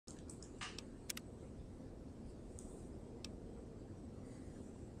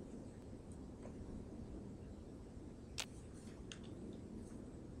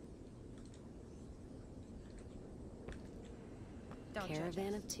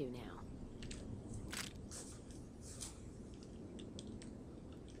Caravan of two now.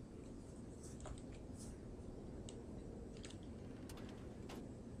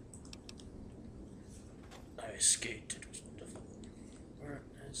 I escaped. It was wonderful. Where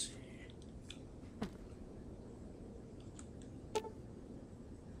is he?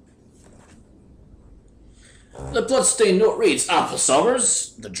 The bloodstained note reads, Apple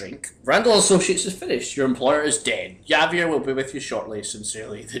Summers, the drink. Randall Associates is finished. Your employer is dead. Javier will be with you shortly.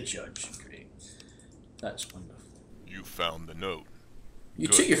 Sincerely, the judge. Great. That's wonderful. You found the note. You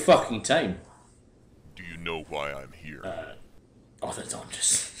Good. took your fucking time. Do you know why I'm here?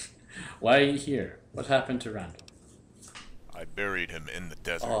 Orthodontist. Why are you here? What happened to Randall? I buried him in the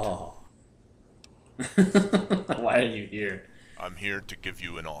desert. Oh. Why are you here? I'm here to give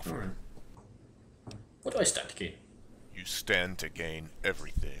you an offer. What do I stand to gain? You stand to gain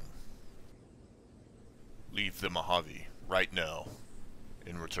everything. Leave the Mojave right now.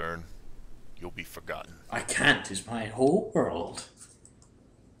 In return, you'll be forgotten. I can't. It's my whole world.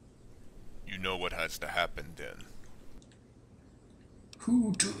 You know what has to happen then.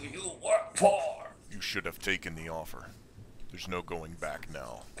 Who do you work for? You should have taken the offer. There's no going back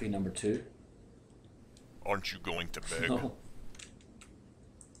now. Okay, number 2. Aren't you going to beg? No.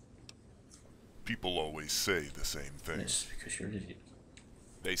 People always say the same thing. Yes, because you're an idiot.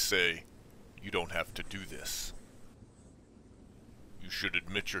 They say, you don't have to do this. You should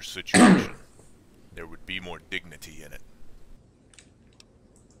admit your situation. There would be more dignity in it.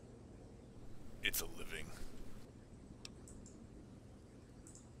 It's a living.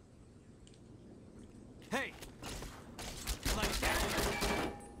 Hey!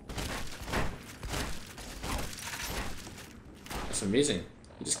 That's amazing.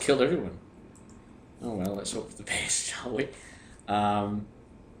 You just killed everyone. Oh well, let's hope for the best, shall we?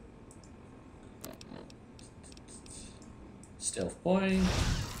 Stealth boy.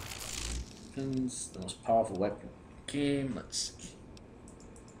 Weapons, the most powerful weapon in the game. Let's see.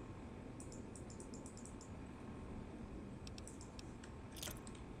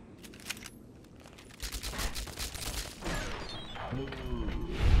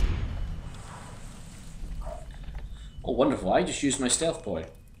 Oh, wonderful. I just used my stealth boy.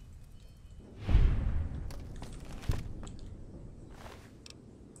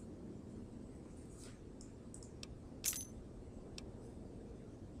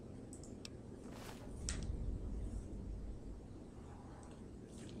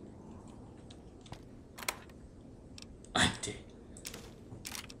 I did.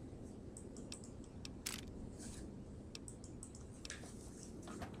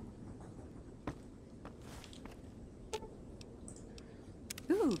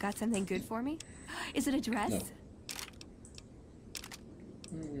 Ooh, got something good for me? Is it a dress? No.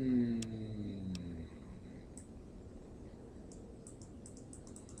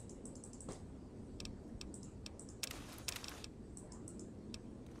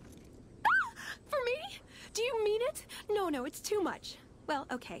 For me? Do you mean it? No, it's too much. Well,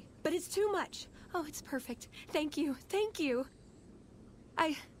 okay, but it's too much. Oh, it's perfect. Thank you, thank you.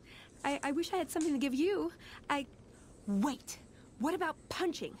 I wish I had something to give you. Wait. What about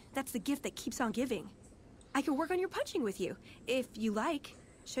punching? That's the gift that keeps on giving. I could work on your punching with you, if you like.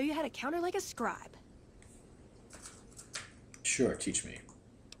 Show you how to counter like a scribe. Sure, teach me.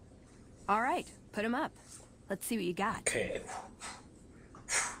 All right, put him up. Let's see what you got. Okay.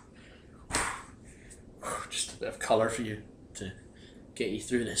 Just a bit of colour for you to get you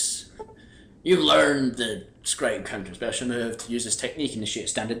through this. You learned the scribe counter special move. To use this technique, initiate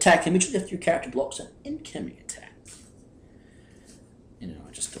standard attack. Immediately after your character blocks an incoming attack. You know,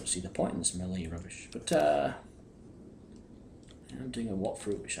 I just don't see the point in this melee rubbish. But, I'm doing a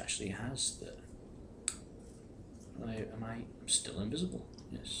walkthrough which actually has the... I'm still invisible?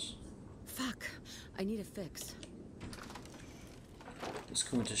 Yes. Fuck. I need a fix. Let's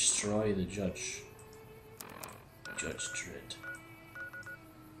go and destroy the judge. Judge Dredd.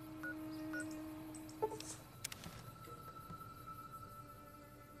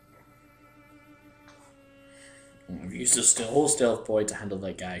 I've used a whole stealth boy to handle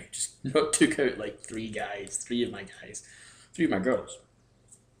that guy. Just took out like 3 guys, 3 of my guys, 3 of my girls.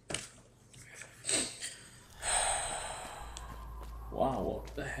 Wow,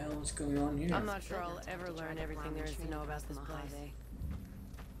 what the hell is going on here? I'm not sure I'll ever learn everything there is to know about this place.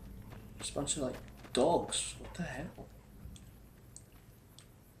 There's a bunch of like dogs. What the hell?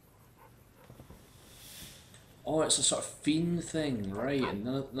 Oh, it's a sort of fiend thing, right? And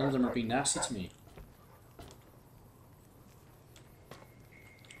none of them are being nasty to me.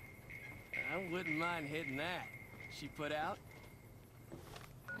 I wouldn't mind hitting that. She put out?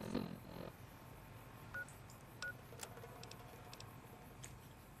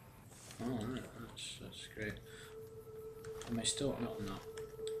 Oh, right. That's great. Am I still not on that?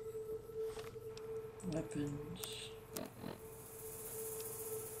 Weapons.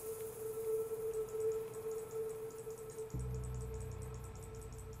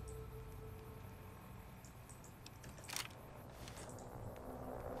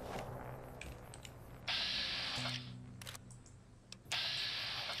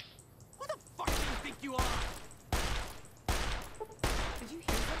 Who the fuck do you think you are? Did you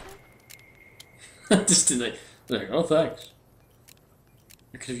hear something? Just didn't like, oh thanks.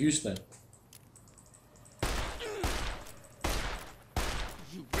 I could have used that.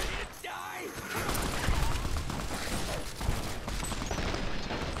 You ready to die?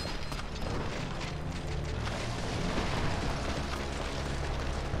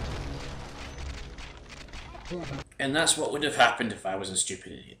 And that's what would have happened if I was a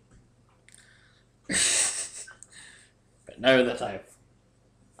stupid idiot. But now that I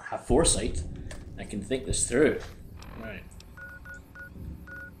have foresight, I can think this through. Right.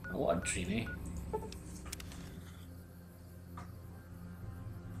 Oh, what a dreamy.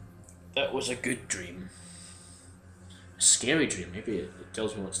 That was a good dream. A scary dream, maybe it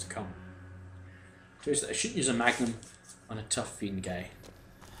tells me what's to come. Seriously, I shouldn't use a magnum on a tough fiend guy.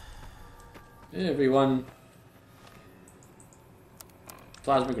 Hey everyone.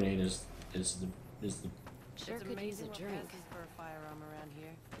 Plasma grenade is the Sure It's could use a amazing what drink. passes for a firearm around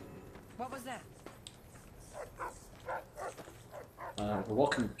here. What was that? we're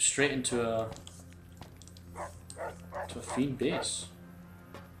walking straight into a fiend base.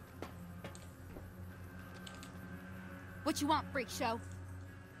 What you want, freak show?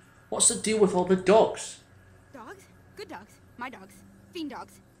 What's the deal with all the dogs? Dogs? Good dogs. My dogs. Fiend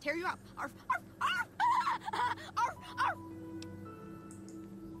dogs. Tear you up. Arf, arf, arf! Arf, arf!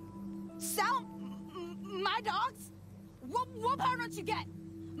 Sell my dogs? What power don't you get?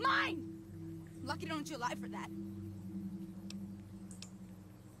 Mine! Lucky don't you alive for that.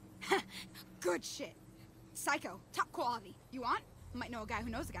 Good shit. Psycho. Top quality. You want? Might know a guy who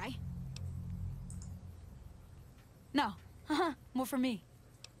knows a guy. No. More for me.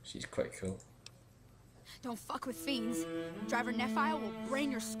 She's quite cool. Don't fuck with fiends. Driver Nephile will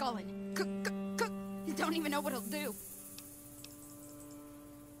brain your skull in. Cook. You don't even know what he'll do.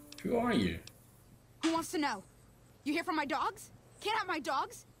 Who are you? Who wants to know? You here for my dogs? Can't have my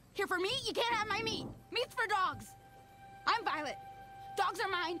dogs? Here for meat? You can't have my meat. Meat's for dogs. I'm Violet. Dogs are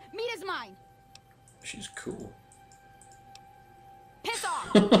mine. Meat is mine. She's cool. Piss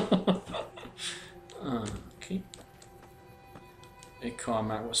off. Okay. Hey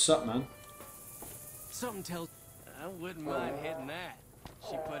Carmack, what's up, man? Something tells. I wouldn't mind hitting that.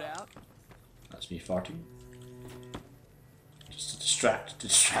 She put out. That's me farting. Just to distract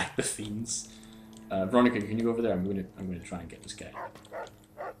the fiends. Veronica, can you go over there? I'm gonna try and get this guy.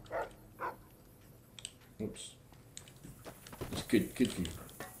 Oops. It's good for you, bro.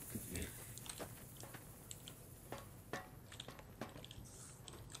 Good for you.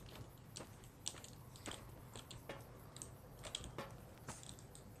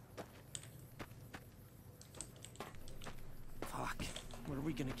 Fuck. Where are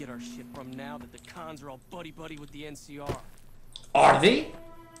we gonna get our shit from now that the cons are all buddy-buddy with the NCR? Are they?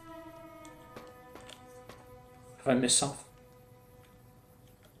 Have I missed something?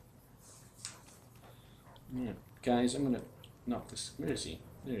 Yeah, guys, I'm gonna knock this. Where is he?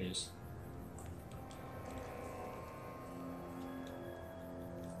 There he is.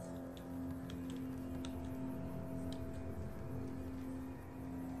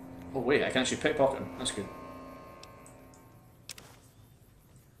 Oh wait, I can actually pickpocket him. That's good.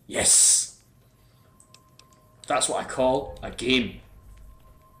 Yes! That's what I call a game.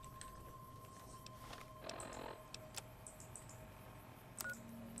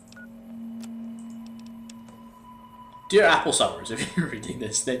 Dear Apple Summers, if you're reading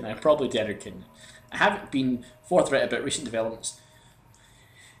this, then I'm probably dead or kidding. I haven't been forthright about recent developments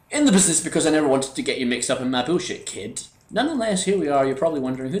in the business because I never wanted to get you mixed up in my bullshit, kid. Nonetheless, here we are. You're probably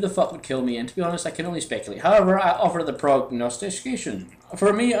wondering who the fuck would kill me, and to be honest, I can only speculate. However, I offer the prognostication.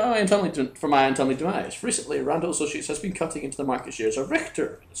 For my untimely demise. Recently, Randall Associates has been cutting into the market shares of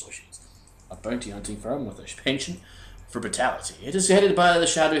Richter Associates, a bounty hunting firm with a penchant for brutality. It is headed by the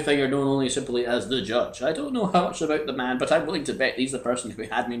shadowy figure known only simply as the Judge. I don't know how much about the man, but I'm willing to bet he's the person who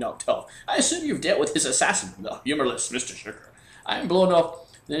had me knocked off. I assume you've dealt with his assassin, the humorless Mr. Sugar. I'm blown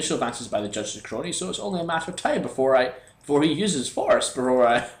off the initial advances by the Judge's crony, so it's only a matter of time before he uses force,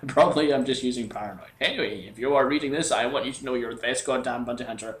 I'm just using paranoid. Anyway, if you are reading this, I want you to know you're the best goddamn bounty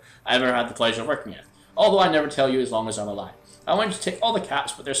hunter I ever had the pleasure of working with. Although I never tell you as long as I'm alive. I want you to take all the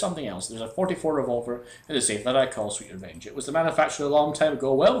caps, but there's something else. There's a 44 revolver in the safe that I call Sweet Revenge. It was manufactured a long time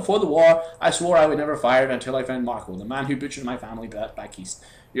ago, well before the war. I swore I would never fire it until I found Marco, the man who butchered my family back east.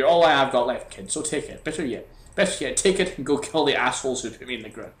 You're all I have got left, kid, so take it. Better yet, take it and go kill the assholes who put me in the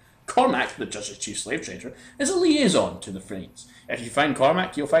ground. Cormac, the judge's chief slave trader, is a liaison to the Fiends. If you find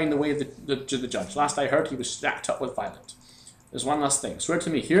Cormac, you'll find the way to the judge. Last I heard, he was stacked up with violence. There's one last thing. Swear to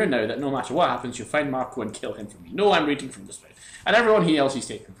me here and now that no matter what happens, you'll find Marco and kill him for me. No, I'm reading from this place. And everyone else he's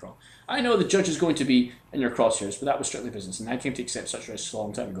taken from. I know the judge is going to be in your crosshairs, but that was strictly business, and I came to accept such risks a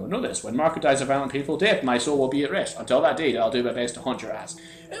long time ago. Know this, when Marco dies a violent, painful death, my soul will be at rest. Until that day, I'll do my best to haunt your ass.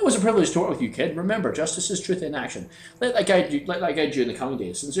 It was a privilege to work with you, kid. Remember, justice is truth in action. Let that guide you in the coming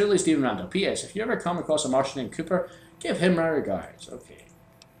days. Sincerely, Stephen Randall. P.S. If you ever come across a Martian named Cooper, give him my regards. Okay.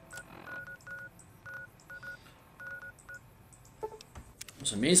 It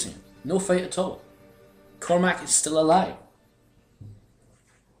was amazing. No fight at all. Cormac is still alive.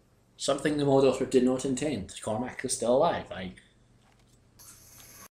 Something the Mod Author did not intend. Cormac is still alive.